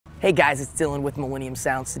Hey guys, it's Dylan with Millennium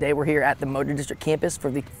Sounds. Today we're here at the Motor District campus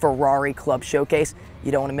for the Ferrari Club Showcase.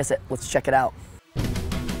 You don't want to miss it. Let's check it out.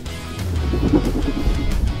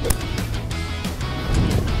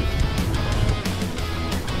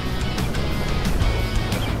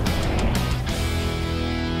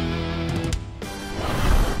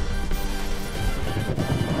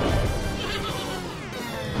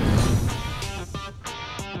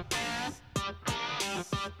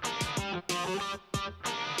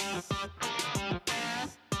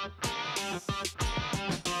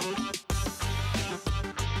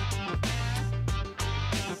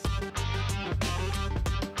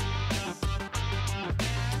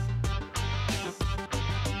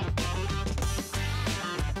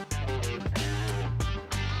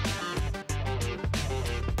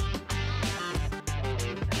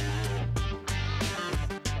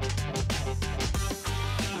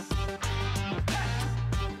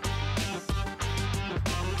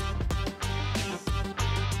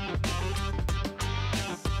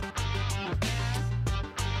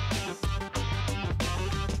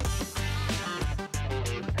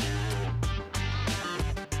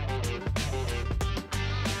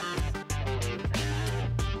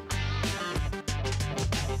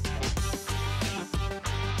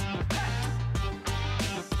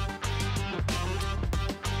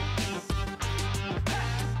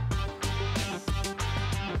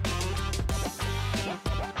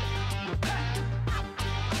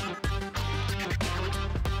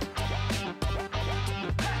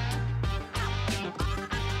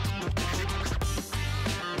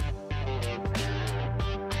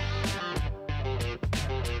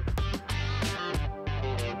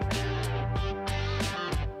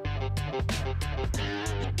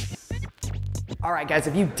 All right guys,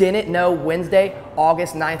 if you didn't know, Wednesday,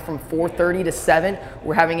 August 9th from 4:30 to 7,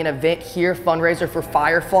 we're having an event here, fundraiser for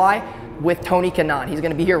Firefly with Tony Kanaan. He's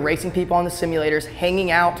gonna be here racing people on the simulators, hanging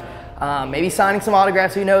out, maybe signing some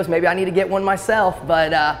autographs, who knows, maybe I need to get one myself,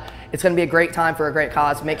 but it's gonna be a great time for a great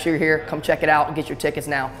cause. Make sure you're here, come check it out, get your tickets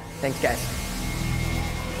now. Thanks guys.